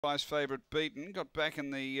Price favourite beaten. Got back in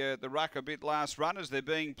the ruck a bit last run as they're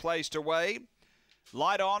being placed away.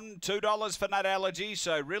 Light on, $2 for Nut Allergy,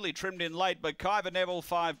 so really trimmed in late. But Kyver Neville,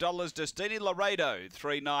 $5. Destiny Laredo,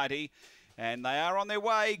 $3.90. And they are on their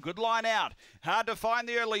way. Good line out. Hard to find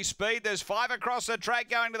the early speed. There's 5 across the track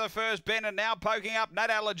going to the first bend and now poking up Nut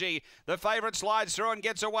Allergy. The favourite slides through and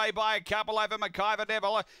gets away by a couple over Kyver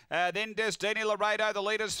Neville. Then Destiny Laredo. The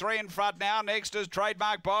leader's 3 in front now. Next is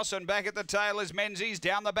Trademark Boss, and back at the tail is Menzies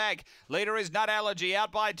down the back. Leader is Nut Allergy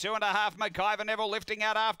out by 2.5. Kyver Neville lifting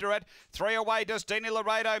out after it. 3 away Destiny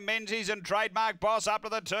Laredo, Menzies and Trademark Boss up to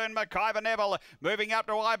the turn. Kyver Neville moving up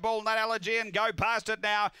to eyeball Nut Allergy and go past it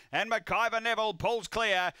now. And Kyver Neville pulls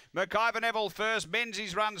clear. Kyver Neville first,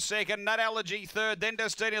 Menzies runs second, Nut Allergy third, then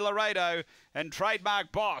Destiny Laredo and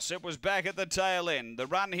Trademark Boss. It was back at the tail end. The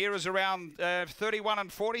run here is around 31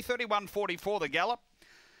 and 40, 31.44 the gallop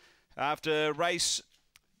after race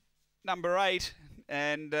number 8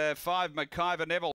 and 5 Kyver Neville.